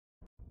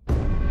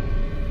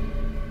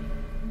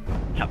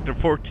Chapter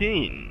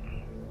 14.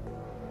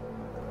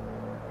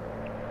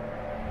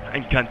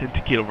 I'm content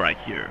to kill right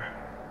here.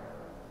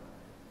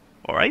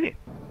 Alrighty.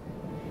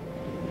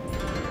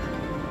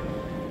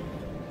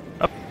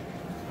 Up.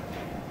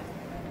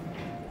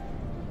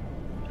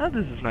 Oh,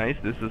 this is nice.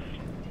 This is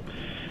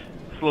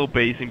slow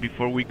pacing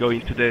before we go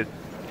into the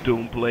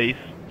Doom place.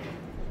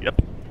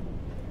 Yep.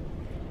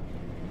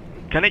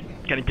 Can I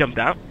jump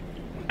down?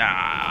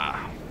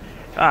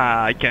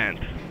 I can't.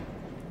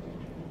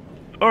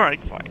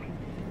 Alright, fine.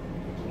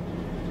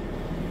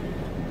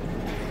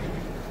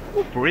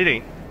 Ooh,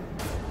 pretty.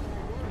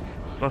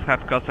 Must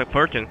have cost a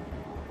fortune.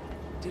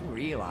 Didn't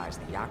realize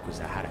the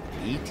Yakuza had a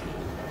B team.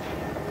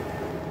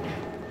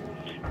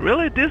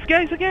 Really? These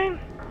guys again?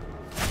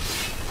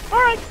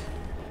 Alright.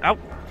 Ow.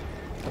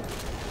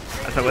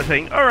 As I was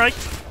saying, alright.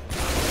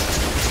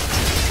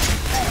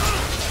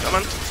 Come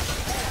on.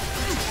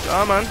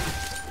 Come on.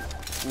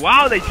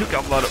 Wow, they took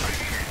a lot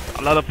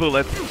of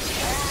bullets.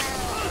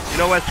 You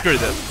know what? Screw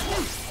this.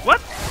 What?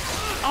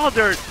 Oh,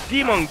 they're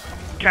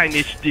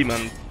kind-ish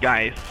demon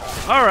guys.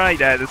 Alright,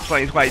 that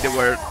explains why they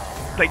were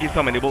taking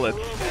so many bullets.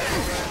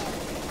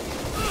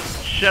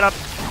 Shut up.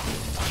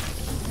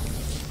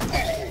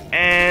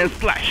 And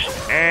slash.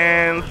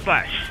 And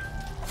slash.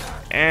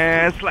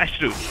 And slash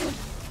through.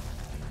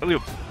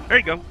 Loop. There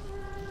you go.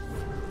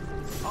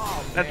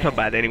 Oh, that's not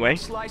bad anyway.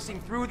 Slicing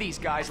through these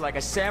guys like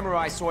a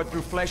samurai sword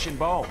through flesh and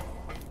bone.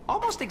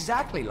 Almost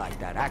exactly like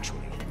that,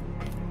 actually.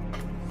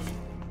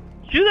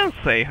 You don't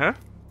say, huh?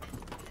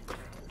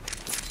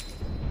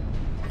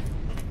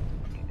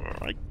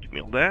 Alright, give me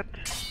all that.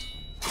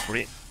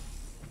 Free.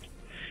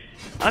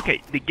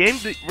 Okay, the game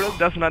really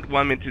does not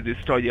want me to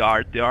destroy the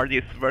art. The art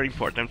is very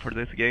important for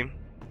this game.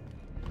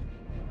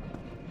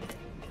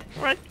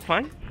 Alright,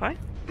 fine, fine.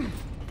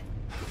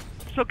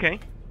 It's okay.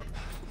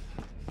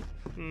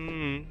 Give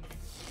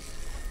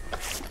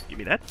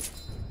me that.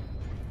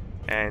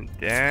 And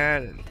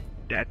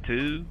that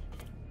too.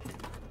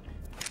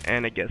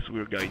 And I guess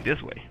we're going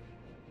this way.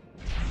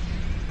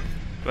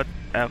 But,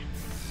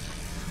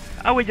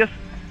 oh, we just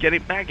get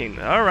it back in.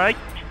 Alright,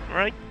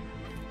 alright.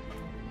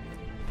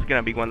 It's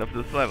gonna be one of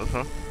those levels,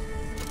 huh?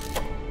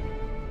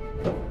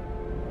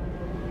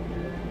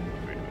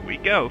 Here we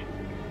go.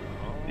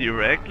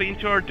 Directly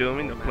into our doom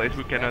in a place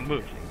we cannot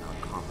move.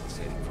 Not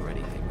compensating for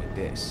anything with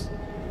this.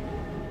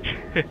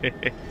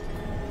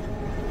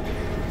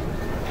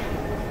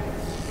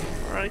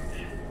 Alright.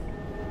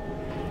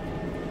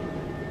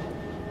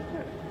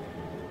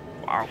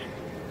 Wow.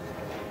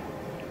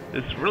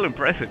 This is really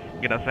impressive,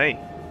 gotta say.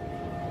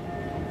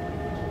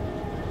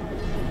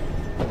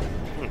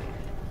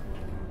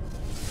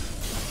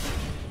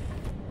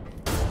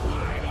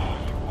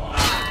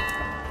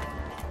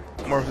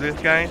 More of this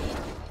guy?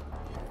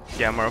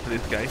 Yeah, more of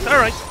this guy.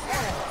 Alright.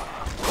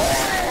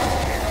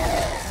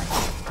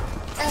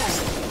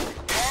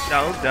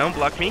 Don't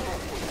block me.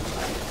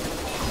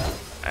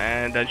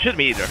 And don't shoot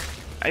me either.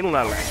 I will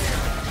not land.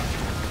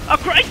 Oh,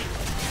 Christ!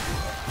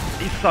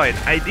 He saw it.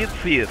 I did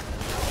see it.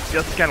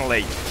 Just kinda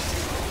late.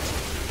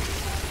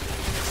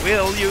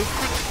 Will you?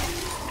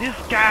 This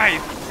guy,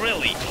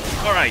 really?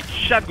 Alright,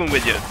 shotgun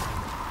with you.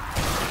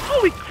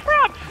 Holy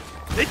crap!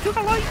 They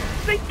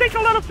take a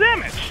lot of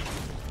damage.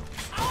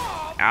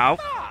 Ow.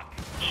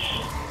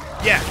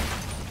 Yeah.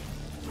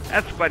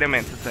 That's what I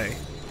meant to say.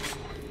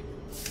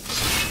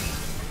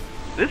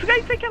 This guy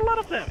taking a lot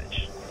of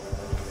damage.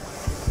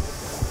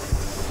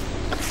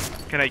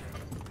 Can I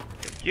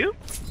get you?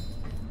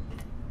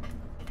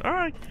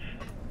 Alright.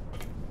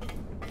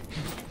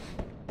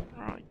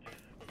 Alright.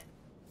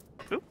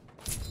 Oop.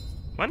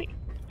 Money.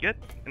 Good.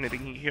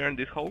 Anything here in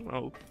this hole?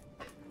 Oh.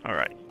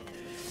 Alright.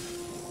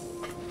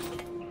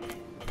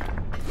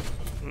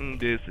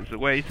 This is a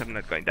waste. I'm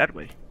not going that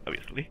way,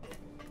 obviously.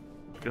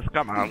 Because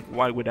come on,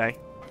 why would I?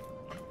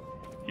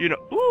 You know.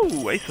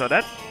 Ooh, I saw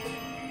that.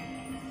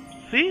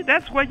 See,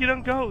 that's why you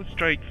don't go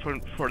straight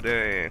for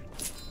the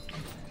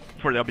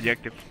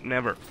objective.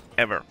 Never,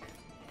 ever.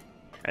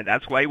 And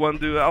that's why I won't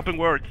do open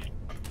worlds.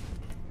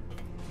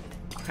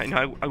 I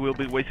know I will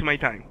be wasting my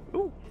time.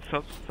 Ooh,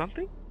 so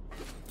something?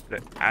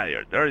 There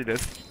it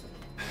is.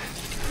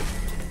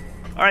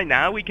 Alright,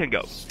 now we can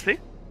go. See?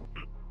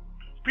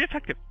 Pretty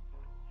effective.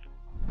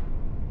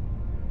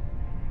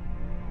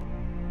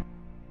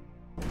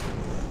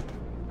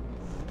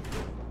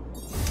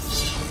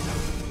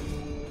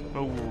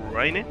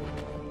 Alrighty.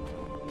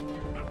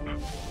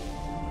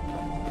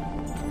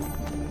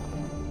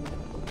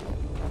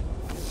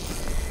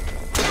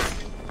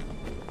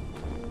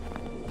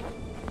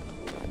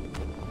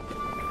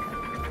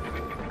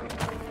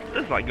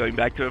 This is like going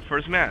back to the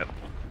first map.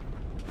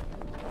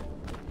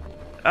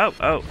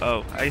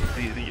 Oh, I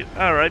see the...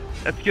 Alright,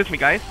 excuse me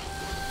guys.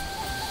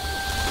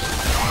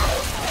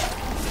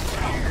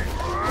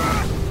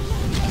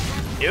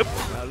 Yep.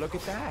 Look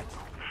at that.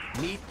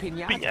 Neat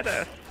piñata.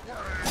 Piñata.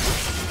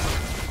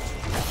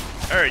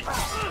 Alright.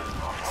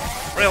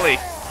 Really?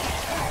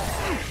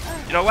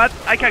 You know what?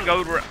 I can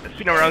go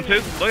spin around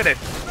too. Look at this.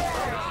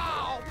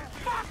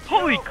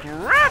 Holy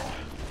crap!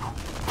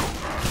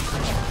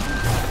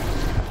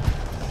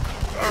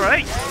 Alright.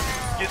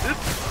 Hey! Get this!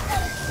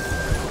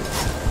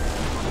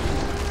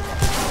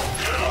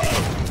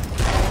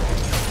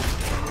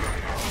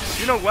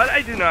 You know what?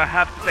 I do not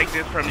have to take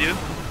this from you.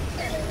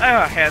 I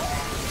have a head.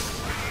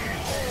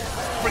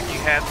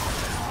 Freaking head.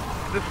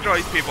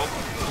 Destroys people,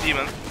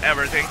 demons,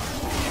 everything.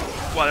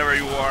 Whatever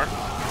you are.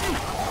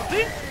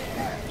 See?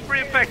 It's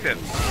pretty effective.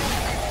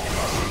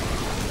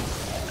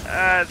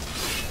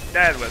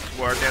 That was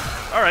worth it.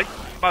 Alright,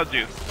 about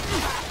you.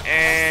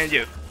 And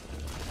you.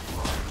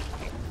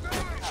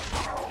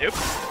 Nope.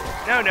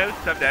 No,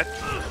 stop that.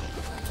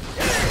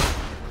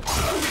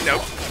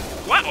 Nope.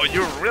 Wow,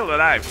 you're real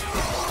alive.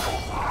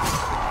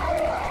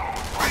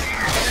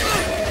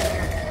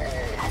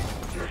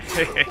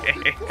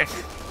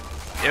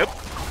 Yep.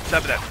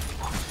 Stop that.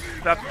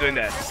 Stop doing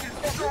that.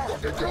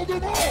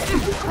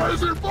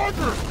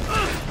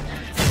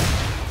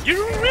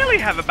 You really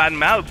have a bad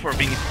mouth for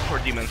being for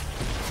demons.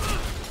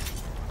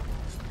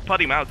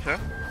 Potty mouth, huh?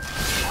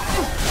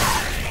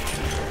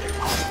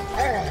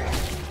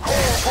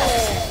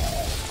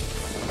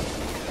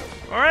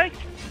 Alright,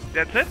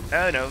 that's it.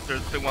 Oh no,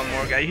 there's still one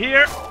more guy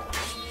here.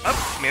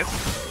 Oh,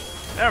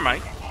 missed. Never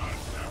mind.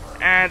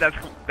 And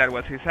that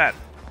was his hat.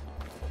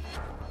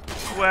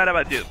 What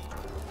about you?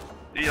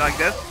 Do you like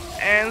this?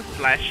 And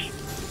slash.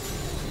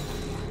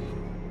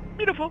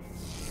 Beautiful.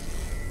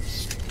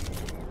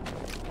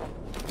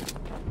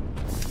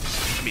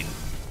 I mean,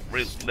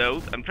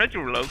 reload. I'm trying to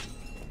reload.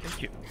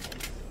 Thank you.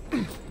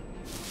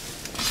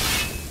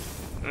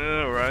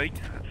 Alright,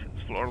 let's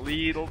explore a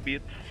little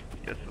bit.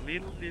 Just a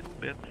little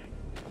bit.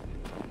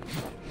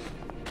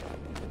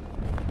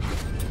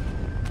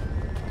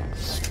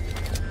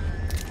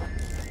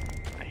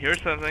 I hear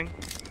something.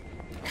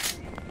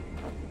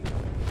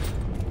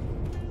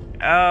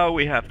 Oh,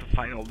 we have to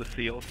find all the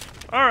seals.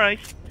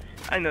 Alright.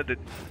 I know the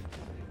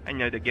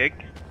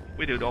gig.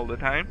 We do it all the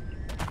time,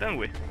 don't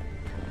we?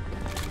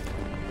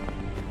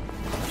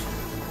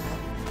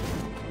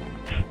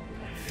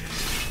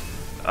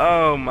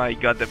 Oh my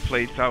god, the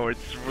plate tower,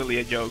 it's really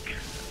a joke.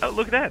 Oh,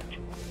 look at that.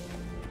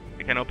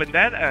 I can open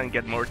that and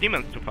get more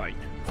demons to fight.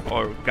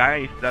 Or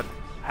guys that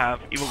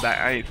have evil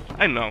eyes.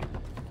 I don't know.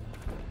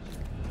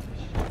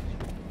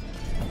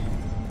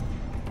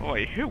 Oh,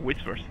 I hear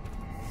whispers.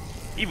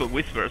 Evil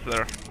whispers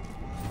there.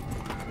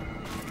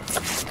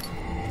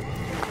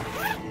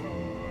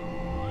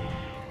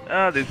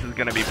 Oh, this is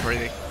gonna be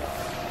pretty.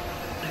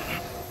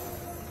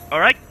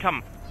 Alright,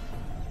 come.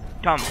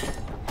 Come.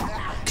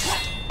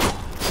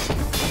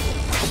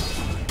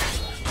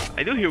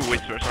 I do hear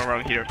whispers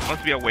around here.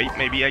 Must be a way.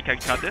 Maybe I can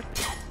cut it.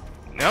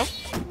 No?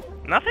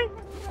 Nothing?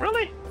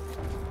 Really?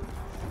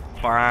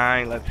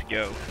 Fine, let's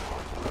go.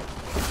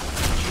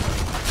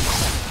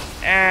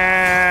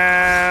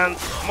 And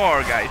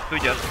more guys to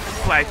just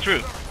fly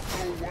through.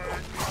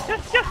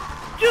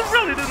 You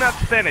really do not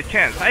stand a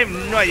chance. I have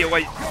no idea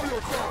why.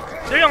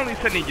 They're only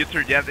sending you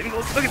through jets. I mean,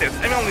 look at this.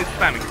 I'm only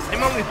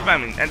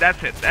spamming. And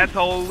that's it. That's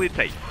all it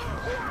takes.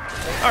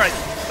 Alright,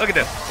 look at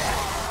this.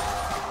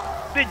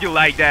 Did you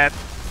like that?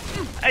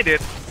 I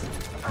did.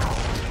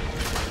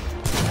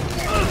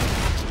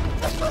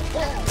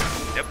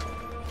 Yep.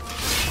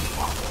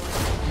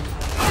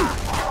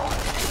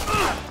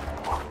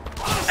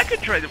 I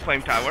could try the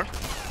flame tower.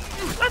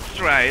 Let's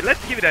try.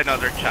 Let's give it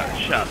another shot.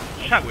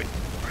 Shall we?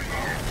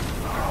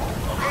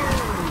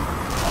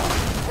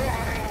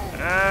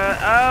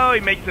 Oh,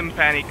 it makes them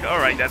panic.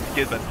 Alright, that's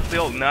good, but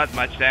still not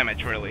much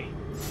damage, really.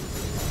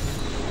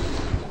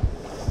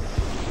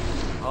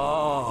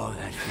 Oh,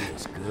 that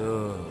feels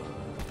good.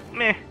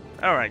 Meh.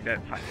 Alright,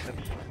 that's fine.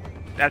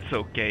 That's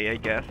okay, I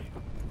guess.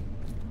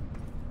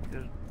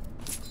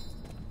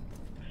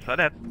 So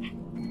that.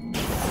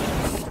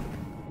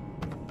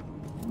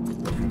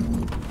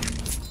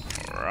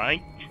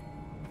 Alright.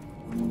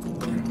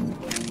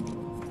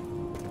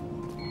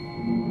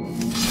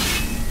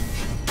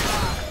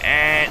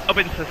 And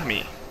open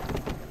sesame.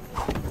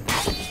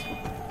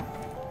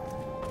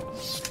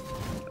 Let's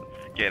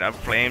get a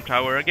flame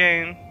tower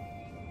again.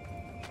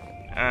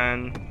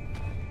 And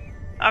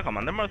oh, come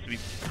on, there must be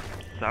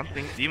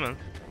something, demons.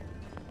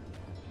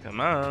 Come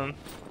on.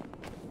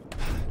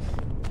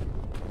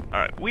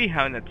 Alright, we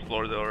haven't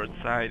explored the other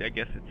side. I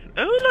guess it's.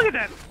 Oh, look at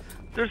that!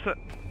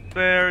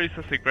 There is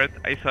a secret.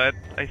 I saw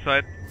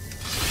it.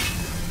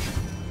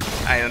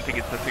 I don't think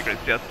it's a secret,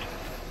 it's just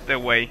the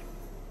way.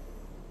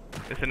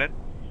 Isn't it?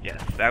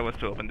 Yes, that was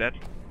to open that.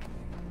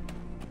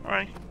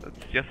 Alright,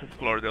 let's just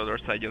explore the other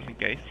side just in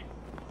case.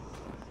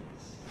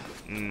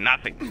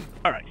 Nothing.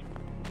 Alright.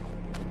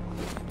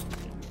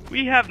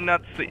 We have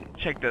not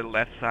checked the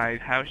left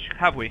side,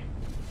 have we?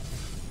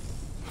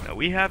 No,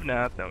 we have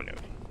not. No.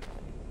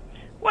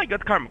 Oh, I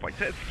got karma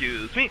points,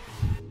 excuse me.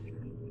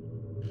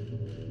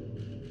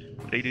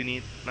 They do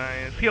need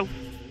nice heals.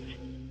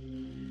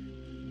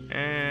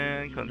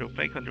 And control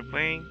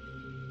plane.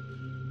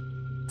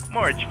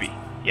 More HP.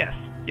 Yes,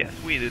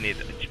 we do need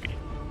HP.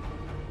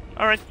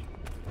 Alright.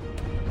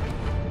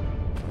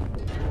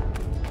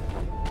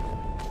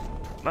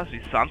 Must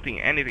be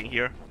something, anything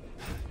here.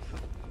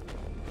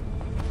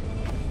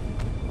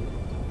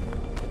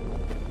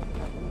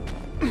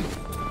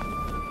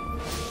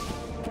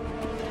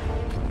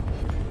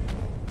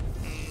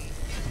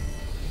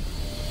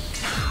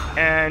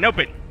 And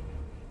open.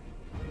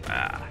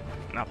 Ah,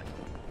 nothing.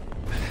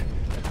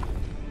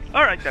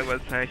 Alright, that was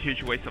a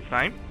huge waste of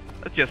time.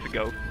 Let's just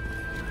go.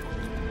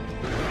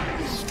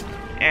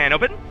 And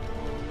open.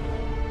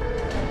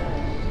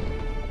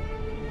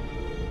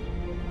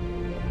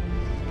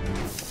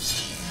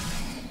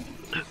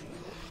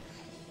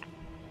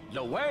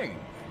 Lo Wang,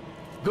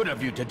 good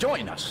of you to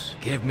join us.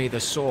 Give me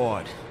the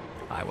sword.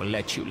 I will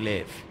let you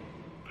live.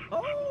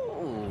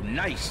 Oh,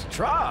 nice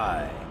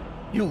try.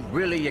 You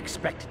really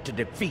expect to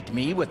defeat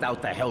me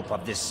without the help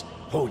of this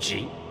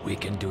Ohhh? We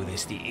can do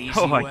this the easy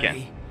Oh, I way,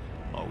 can.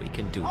 or we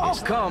can do Oh,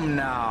 this. come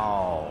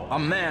now. A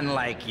man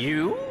like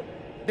you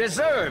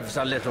deserves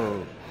a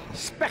little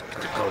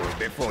spectacle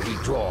before he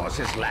draws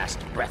his last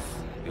breath.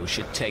 You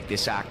should take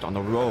this act on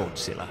the road,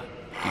 Zilla.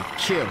 You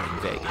kill in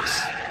Vegas.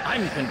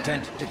 I'm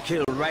content to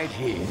kill right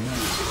here.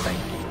 Thank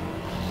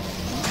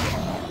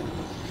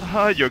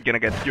you. You're gonna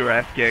get your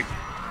ass kicked.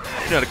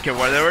 You don't care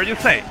whatever you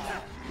say.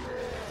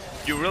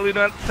 You really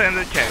don't stand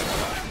a chance.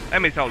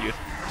 Let me tell you.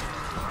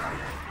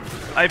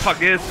 I fuck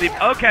this deep.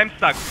 Okay, I'm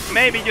stuck.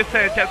 Maybe you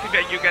stand a chance to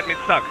you get me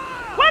stuck.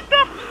 What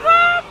the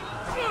fuck?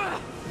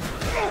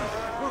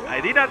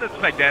 I did not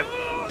expect that.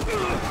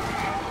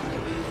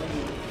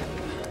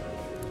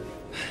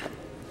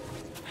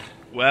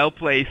 Well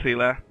played,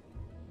 Zilla.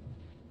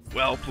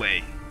 Well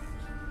played.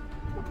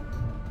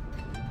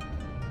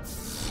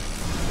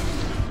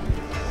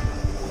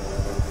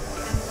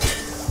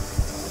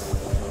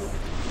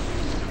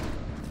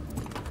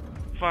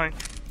 Fine.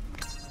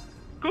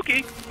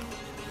 Cookie.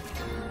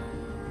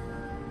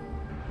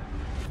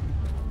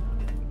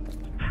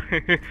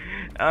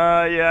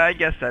 Yeah, I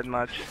guess that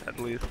much, at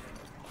least.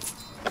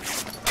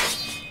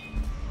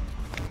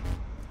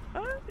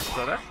 You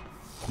saw that?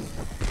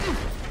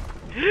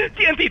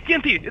 TNT!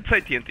 TNT! It's a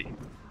TNT.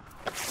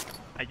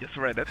 I just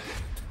read it.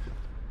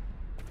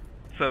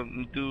 So,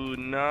 do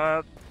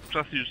not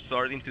trust your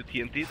sword into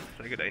TNT.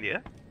 That's a good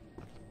idea.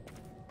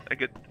 A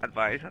good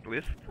advice, at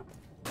least.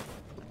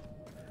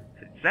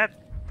 It's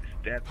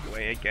that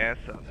way, I guess.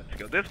 So let's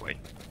go this way.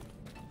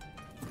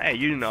 Hey,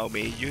 you know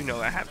me. You know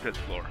I have to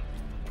explore.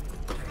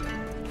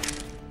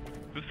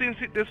 If you've seen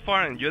it this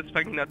far and you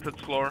expect me not to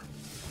explore,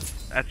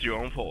 that's your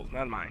own fault,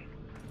 not mine.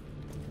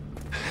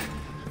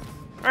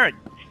 Alright.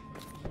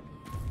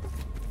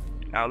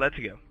 Now let's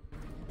go.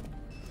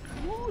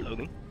 Ooh,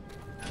 loading.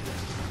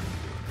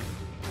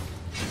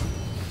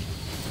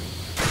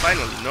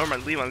 Finally,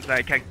 normally once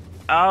I can.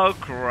 Oh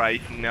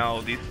Christ,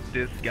 no,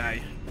 this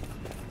guys.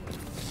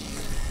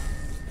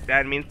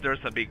 That means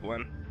there's a big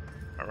one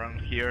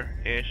around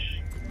here-ish.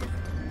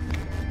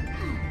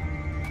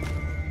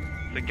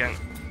 Second.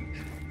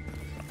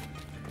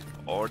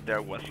 Or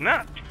there was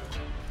not.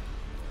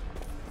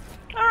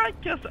 Alright,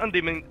 just on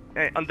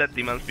that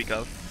demons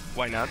because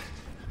why not?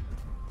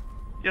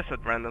 Just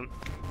at random.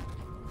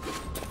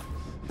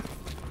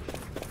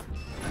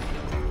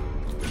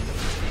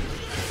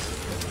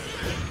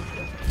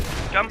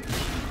 Come.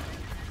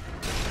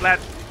 Flat.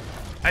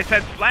 I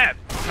said flat.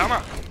 Come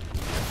on.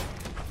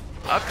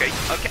 Okay,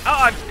 okay.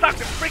 Oh, I'm stuck.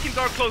 The freaking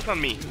door closed on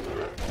me.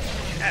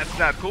 That's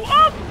not cool.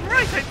 Oh,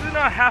 Christ, I do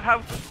not have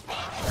how.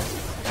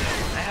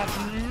 I have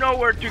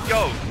nowhere to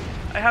go.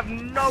 I have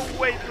no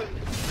way to.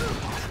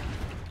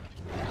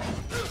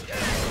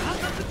 How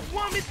does it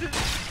want me to?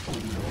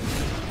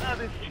 No,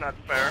 this is not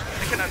fair.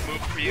 I cannot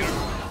move for you.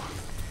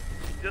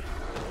 Just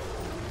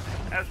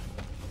as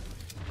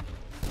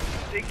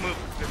big move,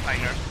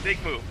 designer.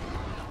 Big move.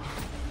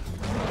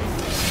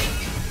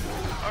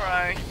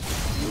 Alright.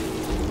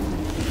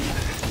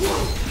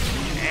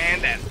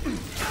 And then.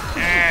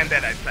 And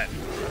then I said.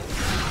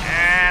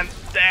 And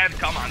then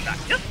come on die.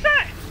 Just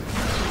die!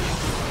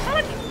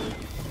 What?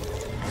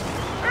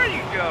 There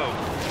you go.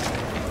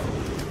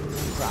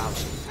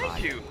 Crouch.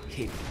 Thank you.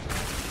 Hit.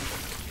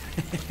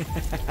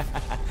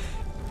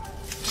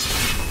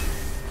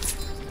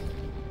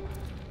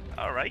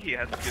 Alright, he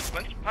has a good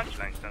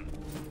punchlines then.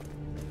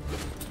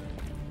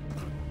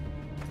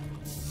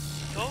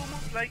 It's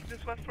almost like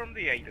this was from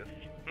the 80s.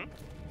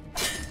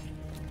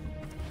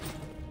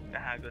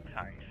 Ah, good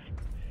times.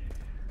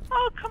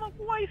 Oh, come on,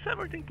 why is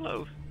everything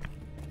closed?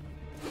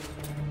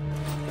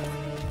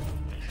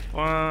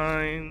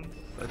 Fine.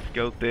 Let's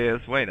go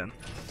this way then.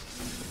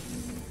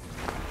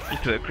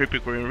 Into a creepy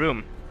green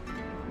room.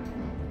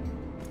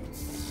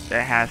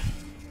 That has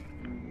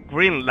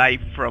green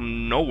light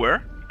from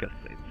nowhere. Because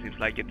it seems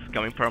like it's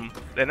coming from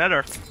the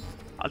nether.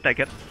 I'll take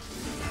it.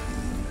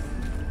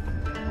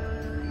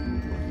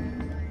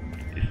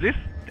 Is this?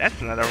 That's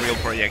not a real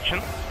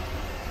projection.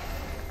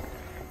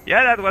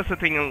 Yeah, that was the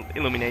thing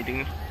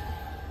illuminating.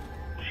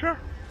 Sure.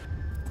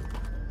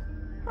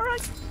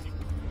 Alright.